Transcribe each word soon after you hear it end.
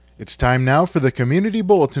It's time now for the Community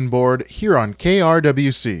Bulletin Board here on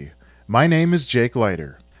KRWC. My name is Jake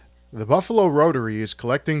Leiter. The Buffalo Rotary is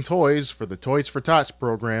collecting toys for the Toys for Tots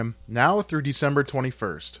program now through December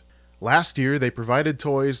 21st. Last year, they provided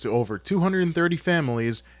toys to over 230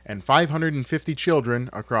 families and 550 children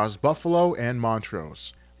across Buffalo and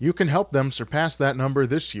Montrose. You can help them surpass that number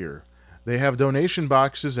this year. They have donation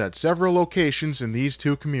boxes at several locations in these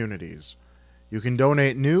two communities. You can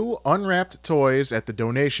donate new, unwrapped toys at the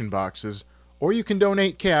donation boxes, or you can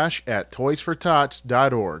donate cash at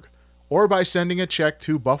toysfortots.org, or by sending a check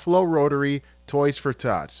to Buffalo Rotary Toys for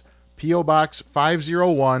Tots, P.O. Box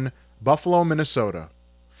 501, Buffalo, Minnesota,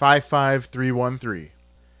 55313.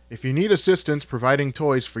 If you need assistance providing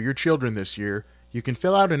toys for your children this year, you can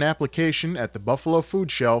fill out an application at the Buffalo Food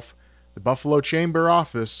Shelf, the Buffalo Chamber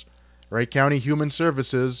Office, Wright County Human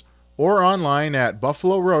Services, or online at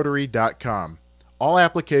buffalorotary.com. All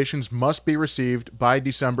applications must be received by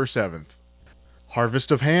December 7th.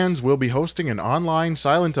 Harvest of Hands will be hosting an online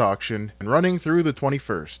silent auction and running through the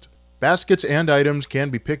 21st. Baskets and items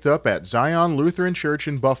can be picked up at Zion Lutheran Church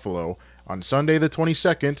in Buffalo on Sunday the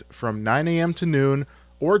 22nd from 9 a.m. to noon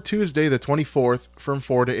or Tuesday the 24th from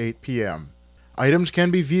 4 to 8 p.m. Items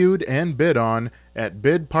can be viewed and bid on at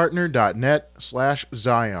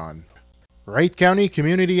bidpartner.net/Zion. Wright County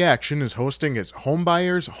Community Action is hosting its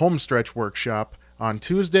Homebuyers Homestretch Workshop on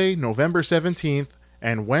Tuesday, November 17th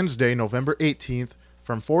and Wednesday, November 18th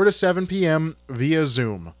from 4 to 7 p.m. via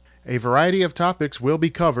Zoom. A variety of topics will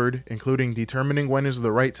be covered, including determining when is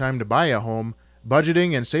the right time to buy a home,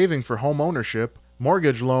 budgeting and saving for home ownership,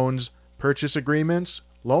 mortgage loans, purchase agreements,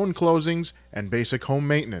 loan closings, and basic home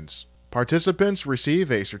maintenance. Participants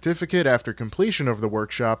receive a certificate after completion of the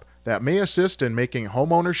workshop that may assist in making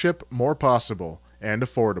home ownership more possible and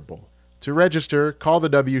affordable. To register, call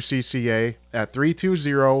the WCCA at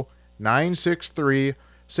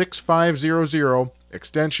 320-963-6500,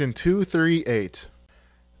 extension 238.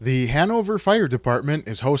 The Hanover Fire Department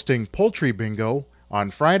is hosting Poultry Bingo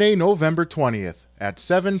on Friday, November 20th at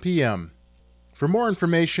 7 p.m. For more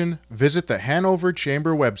information, visit the Hanover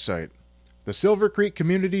Chamber website. The Silver Creek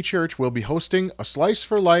Community Church will be hosting a Slice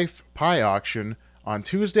for Life pie auction on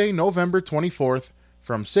Tuesday, November 24th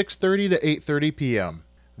from 6:30 to 8:30 p.m.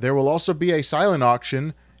 There will also be a silent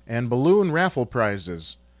auction and balloon raffle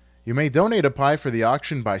prizes. You may donate a pie for the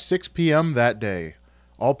auction by 6 p.m. that day.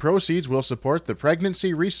 All proceeds will support the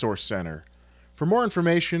Pregnancy Resource Center. For more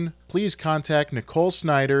information, please contact Nicole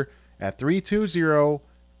Snyder at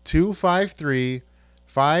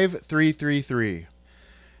 320-253-5333.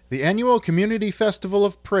 The annual Community Festival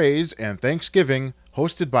of Praise and Thanksgiving,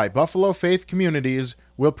 hosted by Buffalo Faith Communities,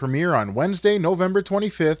 will premiere on Wednesday, November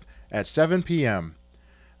 25th at 7 p.m.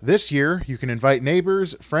 This year, you can invite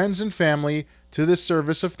neighbors, friends, and family to this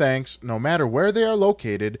service of thanks no matter where they are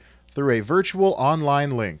located through a virtual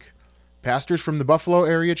online link. Pastors from the Buffalo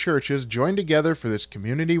area churches join together for this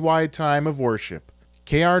community-wide time of worship.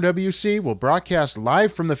 KRWC will broadcast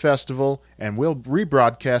live from the festival and will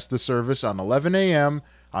rebroadcast the service on 11 a.m.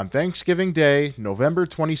 on Thanksgiving Day, November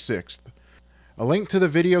 26th. A link to the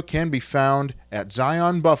video can be found at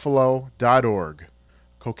zionbuffalo.org.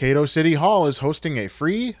 Cokato City Hall is hosting a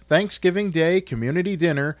free Thanksgiving Day community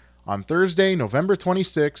dinner on Thursday, November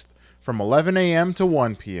 26th from 11 a.m. to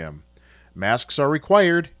 1 p.m. Masks are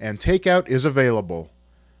required and takeout is available.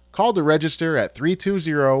 Call to register at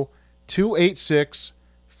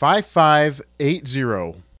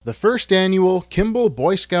 320-286-5580. The first annual Kimball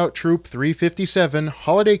Boy Scout Troop 357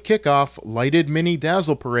 Holiday Kickoff Lighted Mini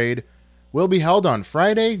Dazzle Parade will be held on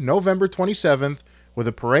Friday, November 27th, with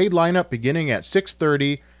a parade lineup beginning at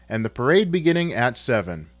 6:30 and the parade beginning at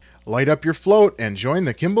 7. Light up your float and join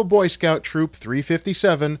the Kimball Boy Scout Troop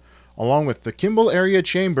 357 along with the Kimball Area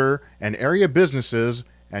Chamber and area businesses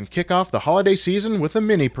and kick off the holiday season with a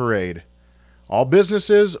mini parade. All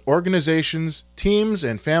businesses, organizations, teams,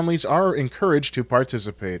 and families are encouraged to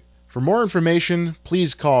participate. For more information,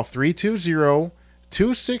 please call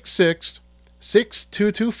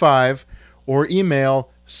 320-266-6225 or email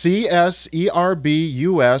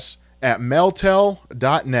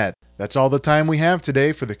cserbus@meltel.net. That's all the time we have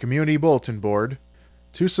today for the Community Bulletin Board.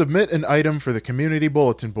 To submit an item for the Community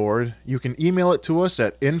Bulletin Board, you can email it to us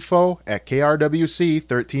at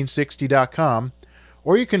info@krwc1360.com,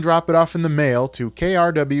 or you can drop it off in the mail to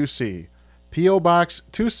KRWC, P.O. Box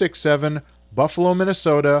 267, Buffalo,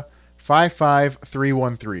 Minnesota,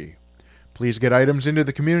 55313. Please get items into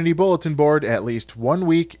the Community Bulletin Board at least 1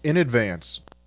 week in advance.